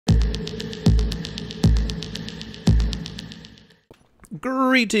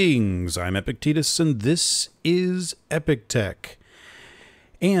Greetings, I'm Epictetus, and this is Epic Tech.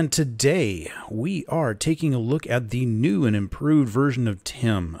 And today we are taking a look at the new and improved version of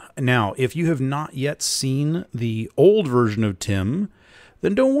Tim. Now, if you have not yet seen the old version of Tim,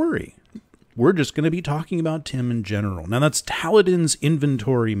 then don't worry. We're just going to be talking about Tim in general. Now, that's Taledens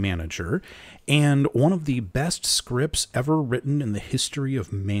inventory manager, and one of the best scripts ever written in the history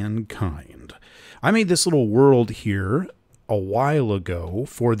of mankind. I made this little world here a while ago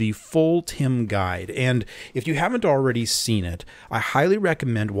for the full Tim guide, and if you haven't already seen it, I highly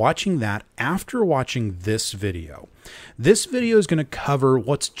recommend watching that after watching this video. This video is going to cover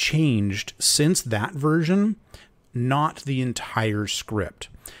what's changed since that version, not the entire script.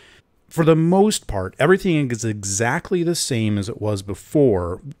 For the most part, everything is exactly the same as it was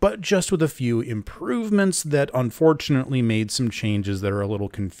before, but just with a few improvements that unfortunately made some changes that are a little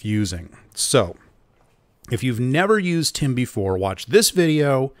confusing. So, if you've never used Tim before, watch this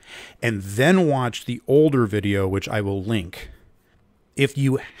video and then watch the older video, which I will link. If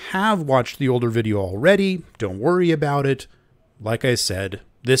you have watched the older video already, don't worry about it. Like I said,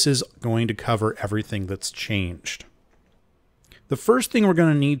 this is going to cover everything that's changed. The first thing we're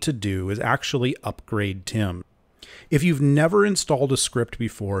going to need to do is actually upgrade Tim. If you've never installed a script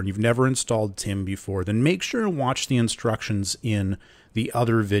before and you've never installed Tim before, then make sure to watch the instructions in the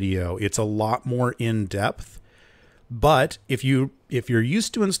other video. It's a lot more in-depth, but if you're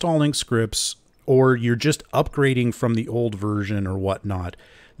used to installing scripts or you're just upgrading from the old version or whatnot,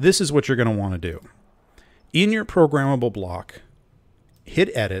 this is what you're going to want to do. In your programmable block, hit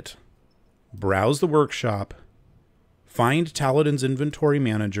Edit, browse the workshop, find Taledens inventory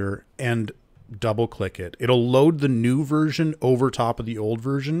manager, and double-click it. It'll load the new version over top of the old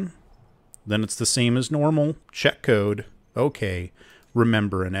version. Then it's the same as normal. Check code. Okay.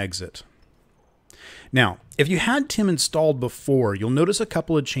 Remember and exit. Now, if you had Tim installed before, you'll notice a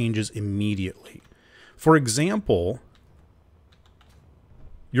couple of changes immediately. For example,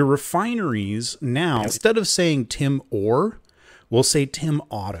 your refineries now, instead of saying Tim or, will say Tim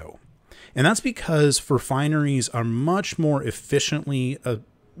auto. And that's because refineries are much more efficiently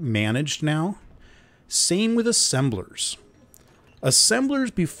managed now. Same with assemblers.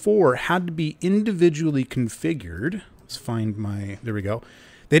 Assemblers before had to be individually configured. Let's find my, there we go.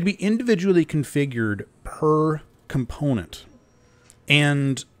 They'd be individually configured per component.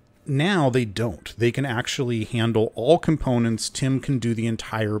 And now they don't. They can actually handle all components. Tim can do the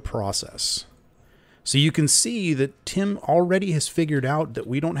entire process. So you can see that Tim already has figured out that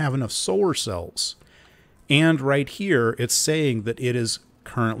we don't have enough solar cells. And right here, it's saying that it is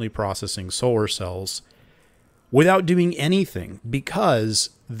currently processing solar cells without doing anything,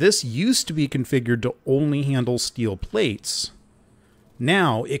 because this used to be configured to only handle steel plates.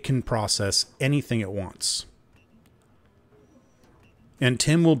 Now it can process anything it wants. And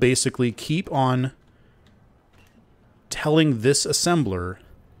Tim will basically keep on telling this assembler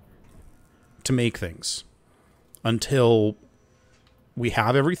to make things until we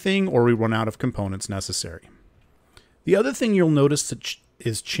have everything or we run out of components necessary. The other thing you'll notice that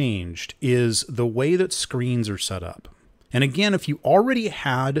is changed is the way that screens are set up. And again, if you already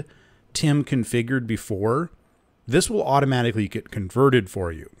had Tim configured before, this will automatically get converted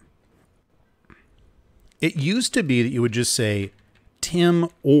for you. It used to be that you would just say Tim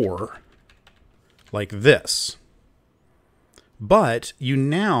or, like this. But you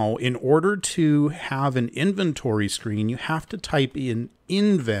now, in order to have an inventory screen, you have to type in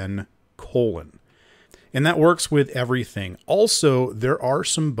inven : and that works with everything. Also, there are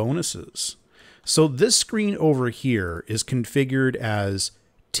some bonuses. So this screen over here is configured as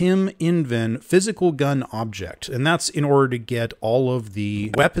Tim inven physical gun object, and that's in order to get all of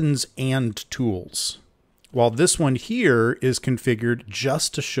the weapons and tools. While this one here is configured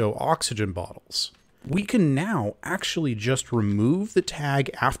just to show oxygen bottles. We can now actually just remove the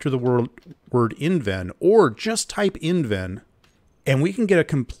tag after the word inven, or just type inven, and we can get a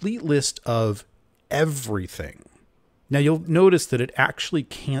complete list of everything. Now you'll notice that it actually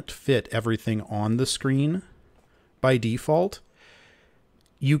can't fit everything on the screen by default.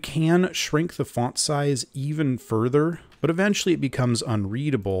 You can shrink the font size even further, but eventually it becomes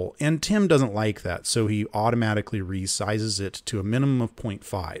unreadable, and Tim doesn't like that, so he automatically resizes it to a minimum of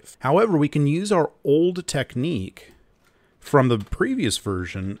 0.5. However, we can use our old technique from the previous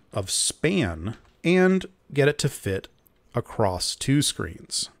version of span and get it to fit across two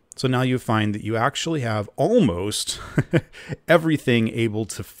screens. So now you find that you actually have almost everything able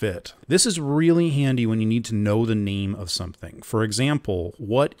to fit. This is really handy when you need to know the name of something. For example,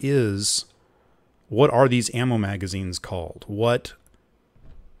 what are these ammo magazines called? What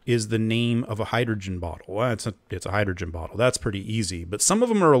is the name of a hydrogen bottle. Well, it's a hydrogen bottle. That's pretty easy. But some of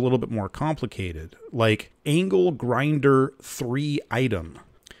them are a little bit more complicated, like angle grinder 3 item.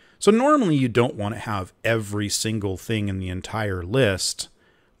 So normally you don't want to have every single thing in the entire list,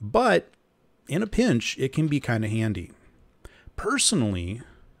 but in a pinch, it can be kind of handy. Personally,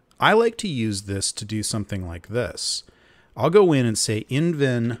 I like to use this to do something like this. I'll go in and say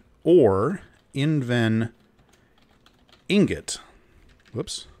inven or inven ingot.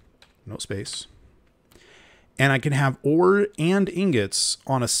 Whoops, no space. And I can have ore and ingots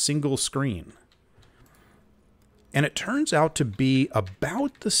on a single screen. And it turns out to be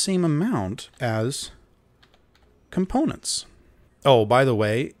about the same amount as components. Oh, by the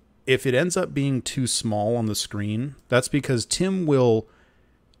way, if it ends up being too small on the screen, that's because Tim will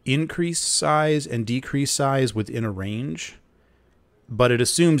increase size and decrease size within a range, but it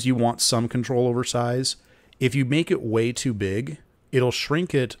assumes you want some control over size. If you make it way too big, it'll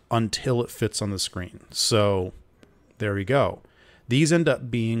shrink it until it fits on the screen. So there we go. These end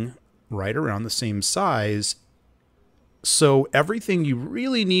up being right around the same size. So everything you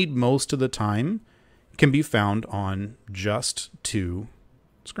really need most of the time can be found on just 2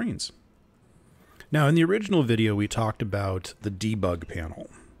 screens. Now, in the original video, we talked about the debug panel.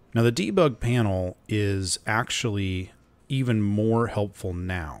 Now, the debug panel is actually even more helpful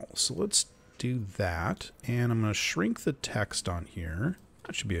now. So let's do that. And I'm going to shrink the text on here.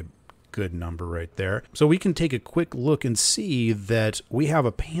 That should be a good number right there. So we can take a quick look and see that we have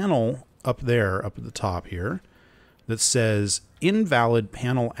a panel up there, up at the top here, that says invalid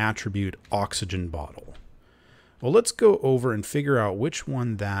panel attribute oxygen bottle. Well, let's go over and figure out which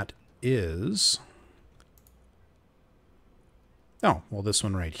one that is. Oh, well, this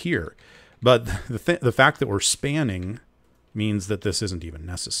one right here. But the fact that we're spanning means that this isn't even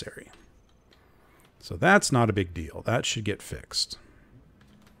necessary. So that's not a big deal. That should get fixed.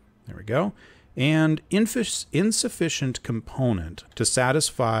 There we go. And insufficient component to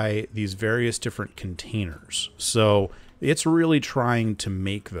satisfy these various different containers. So it's really trying to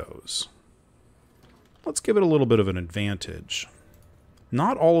make those. Let's give it a little bit of an advantage.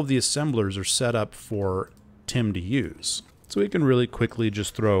 Not all of the assemblers are set up for Tim to use. So we can really quickly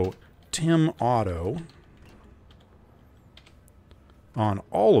just throw Tim auto on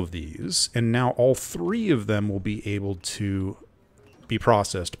all of these, and now all 3 of them will be able to be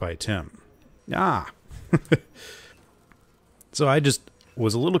processed by Tim. So I just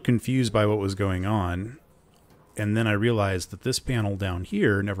was a little confused by what was going on, and then I realized that this panel down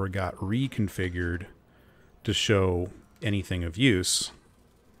here never got reconfigured to show anything of use.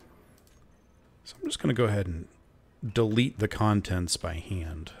 So I'm just going to go ahead and delete the contents by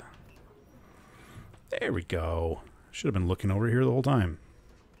hand. There we go. Should have been looking over here the whole time.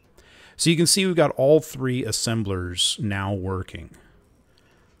 So you can see we've got all 3 assemblers now working.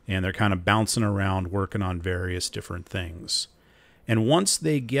 And they're kind of bouncing around, working on various different things. And once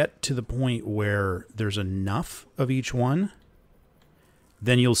they get to the point where there's enough of each one,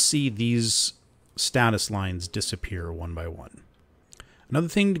 then you'll see these status lines disappear one by one. Another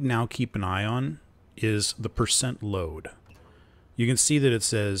thing to now keep an eye on is the percent load. You can see that it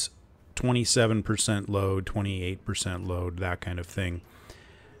says 27% load, 28% load, that kind of thing.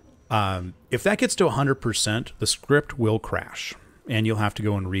 If that gets to 100%, the script will crash, and you'll have to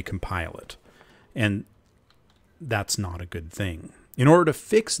go and recompile it. And that's not a good thing. In order to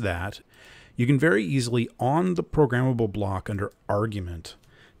fix that, you can very easily, on the programmable block under argument,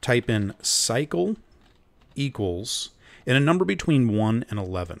 type in cycle equals, and a number between 1 and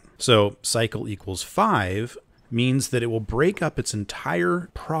 11. So cycle equals 5 means that it will break up its entire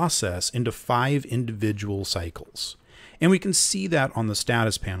process into 5 individual cycles. And we can see that on the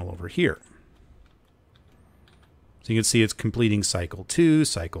status panel over here. So you can see it's completing cycle 2,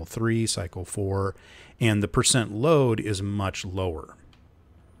 cycle 3, cycle 4, and the percent load is much lower.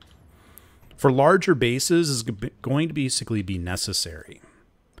 For larger bases, is going to basically be necessary.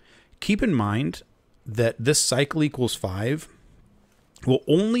 Keep in mind that this cycle equals 5 will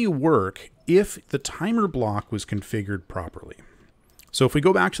only work if the timer block was configured properly. So if we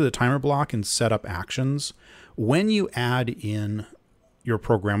go back to the timer block and set up actions, when you add in your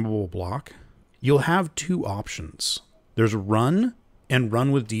programmable block, you'll have 2 options. There's run and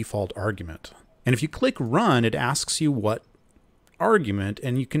run with default argument. And if you click run, it asks you what argument,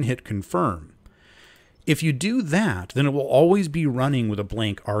 and you can hit confirm. If you do that, then it will always be running with a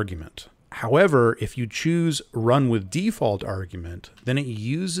blank argument. However, if you choose run with default argument, then it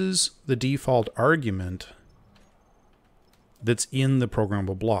uses the default argument that's in the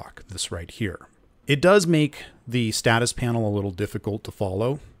programmable block, this right here. It does make the status panel a little difficult to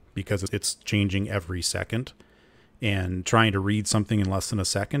follow because it's changing every second. and trying to read something in less than a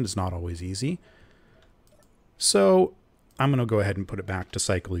second is not always easy. So I'm going to go ahead and put it back to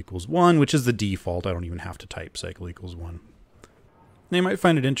cycle equals 1, which is the default. I don't even have to type cycle equals 1. Now you might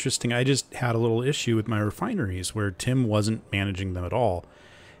find it interesting. I just had a little issue with my refineries where Tim wasn't managing them at all.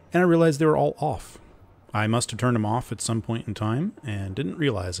 And I realized they were all off. I must have turned them off at some point in time and didn't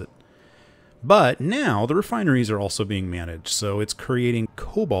realize it. But now the refineries are also being managed. So it's creating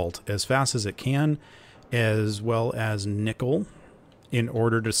cobalt as fast as it can, as well as nickel, in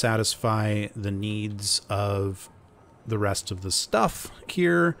order to satisfy the needs of the rest of the stuff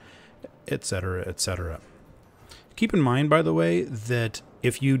here, etc., etc. Keep in mind, by the way, that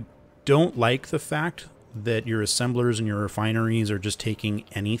if you don't like the fact that your assemblers and your refineries are just taking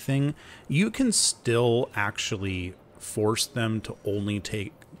anything, you can still actually force them to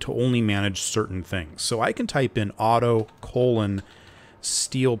only manage certain things. So I can type in auto :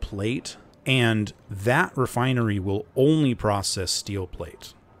 steel plate, and that refinery will only process steel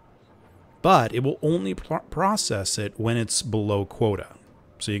plate. But it will only process it when it's below quota.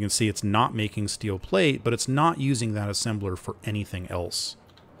 So you can see it's not making steel plate, but it's not using that assembler for anything else.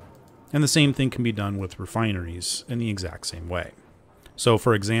 And the same thing can be done with refineries in the exact same way. So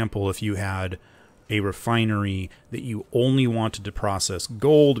for example, if you had a refinery that you only wanted to process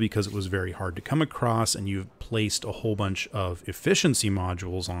gold because it was very hard to come across, and you've placed a whole bunch of efficiency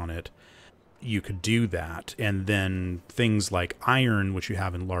modules on it, you could do that. And then things like iron, which you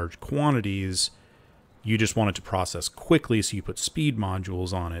have in large quantities, you just want it to process quickly, so you put speed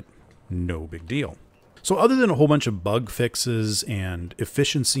modules on it. No big deal. So other than a whole bunch of bug fixes and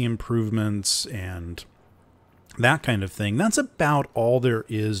efficiency improvements and that kind of thing, that's about all there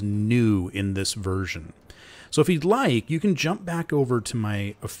is new in this version. So if you'd like, you can jump back over to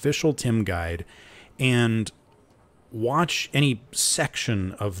my official Tim guide and watch any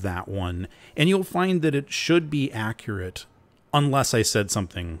section of that one, and you'll find that it should be accurate, unless I said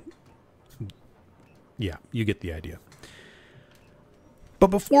something. Yeah, you get the idea. But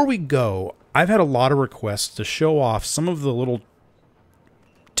before we go, I've had a lot of requests to show off some of the little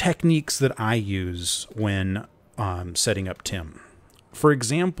techniques that I use when setting up Tim. For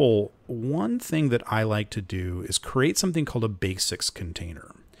example, one thing that I like to do is create something called a basics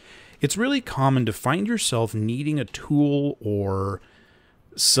container. It's really common to find yourself needing a tool or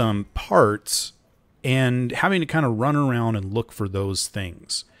some parts and having to kind of run around and look for those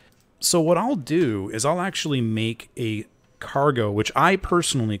things. So what I'll do is I'll actually make a cargo, which I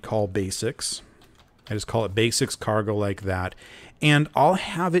personally call basics. I just call it basics cargo like that. And I'll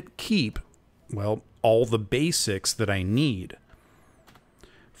have it keep, well, all the basics that I need.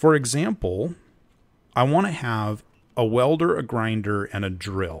 For example, I want to have a welder, a grinder, and a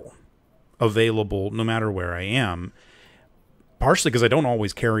drill available no matter where I am. Partially because I don't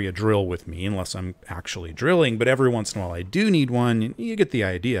always carry a drill with me unless I'm actually drilling, but every once in a while I do need one. You get the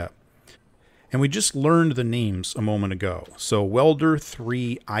idea. And we just learned the names a moment ago. So welder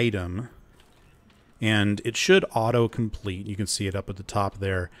 3 item, and it should auto-complete. You can see it up at the top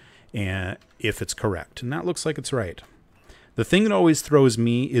there, and if it's correct. And that looks like it's right. The thing that always throws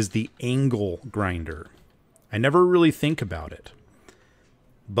me is the angle grinder. I never really think about it,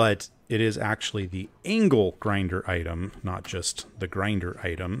 but it is actually the angle grinder item, not just the grinder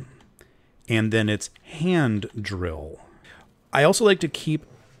item. And then it's hand drill. I also like to keep,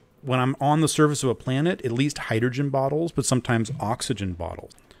 when I'm on the surface of a planet, at least hydrogen bottles, but sometimes oxygen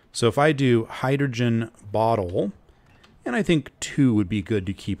bottles. So if I do hydrogen bottle, and I think 2 would be good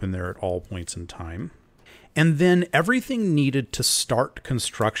to keep in there at all points in time. And then everything needed to start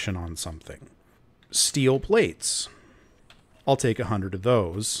construction on something. Steel plates. I'll take 100 of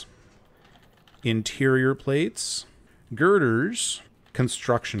those. Interior plates, girders,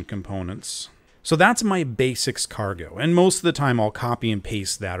 construction components. So that's my basics cargo. And most of the time I'll copy and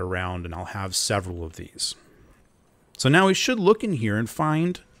paste that around, and I'll have several of these. So now we should look in here and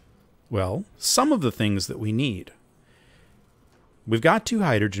find, well, some of the things that we need. We've got 2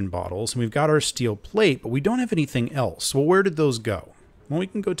 hydrogen bottles, and we've got our steel plate, but we don't have anything else. Well, where did those go? Well, we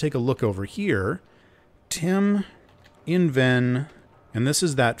can go take a look over here. Tim Inven, and this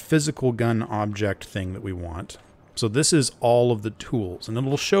is that physical gun object thing that we want. So this is all of the tools, and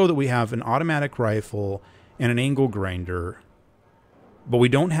it'll show that we have an automatic rifle and an angle grinder, but we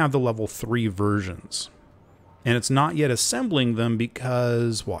don't have the level 3 versions. And it's not yet assembling them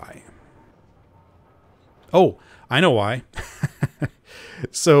because why? Oh, I know why.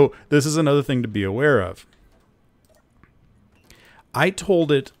 So this is another thing to be aware of. I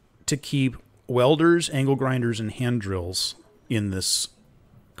told it to keep welders, angle grinders, and hand drills in this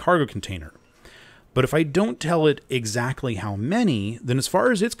cargo container. But if I don't tell it exactly how many, then as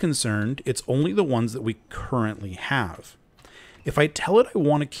far as it's concerned, it's only the ones that we currently have. If I tell it I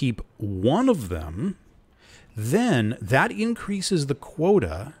want to keep one of them, then that increases the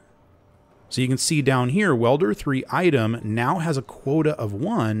quota. So you can see down here, welder 3 item now has a quota of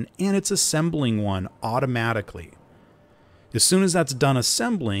 1, and it's assembling one automatically. As soon as that's done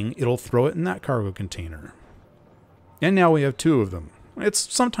assembling, it'll throw it in that cargo container. And now we have 2 of them.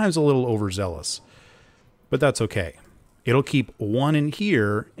 It's sometimes a little overzealous, but that's okay. It'll keep 1 in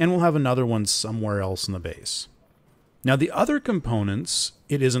here, and we'll have another one somewhere else in the base. Now the other components,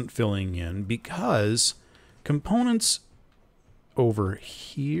 it isn't filling in because components over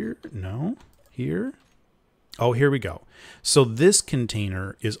here, no, here. Oh, here we go. So this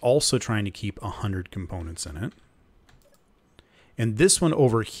container is also trying to keep 100 components in it. And this one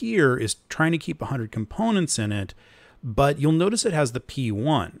over here is trying to keep 100 components in it, but you'll notice it has the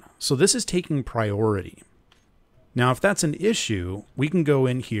P1. So this is taking priority. Now, if that's an issue, we can go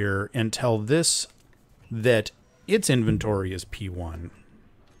in here and tell this that its inventory is P1.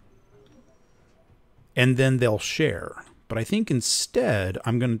 And then they'll share. But I think instead,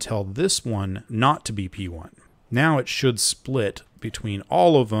 I'm going to tell this one not to be P1. Now it should split between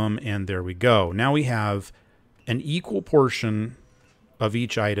all of them, and there we go. Now we have an equal portion of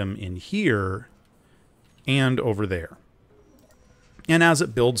each item in here and over there. And as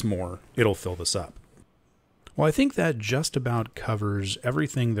it builds more, it'll fill this up. Well, I think that just about covers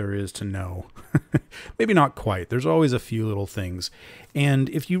everything there is to know. Maybe not quite. There's always a few little things. And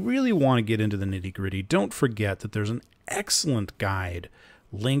if you really want to get into the nitty-gritty, don't forget that there's an excellent guide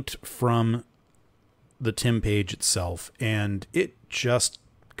linked from the Tim page itself, and it just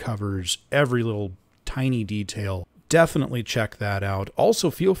covers every little tiny detail. Definitely check that out.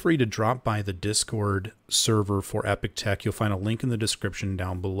 Also, feel free to drop by the Discord server for Epic Tech. You'll find a link in the description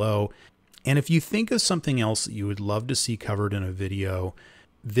down below. And if you think of something else that you would love to see covered in a video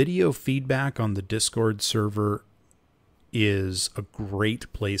feedback on the Discord server is a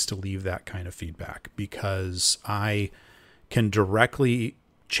great place to leave that kind of feedback, because I can directly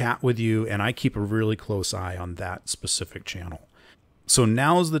chat with you and I keep a really close eye on that specific channel. So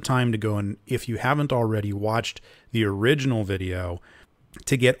now's the time to go, and if you haven't already watched the original video,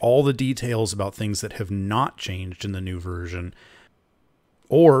 to get all the details about things that have not changed in the new version,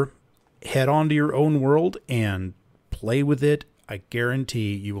 or head on to your own world and play with it. I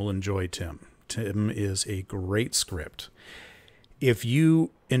guarantee you will enjoy Tim. Tim is a great script. If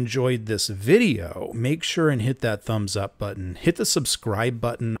you enjoyed this video, make sure and hit that thumbs up button, hit the subscribe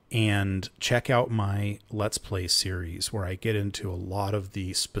button, and check out my Let's Play series where I get into a lot of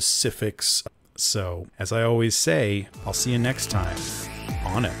the specifics. So, as I always say, I'll see you next time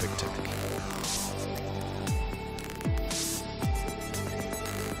on Epic Tech.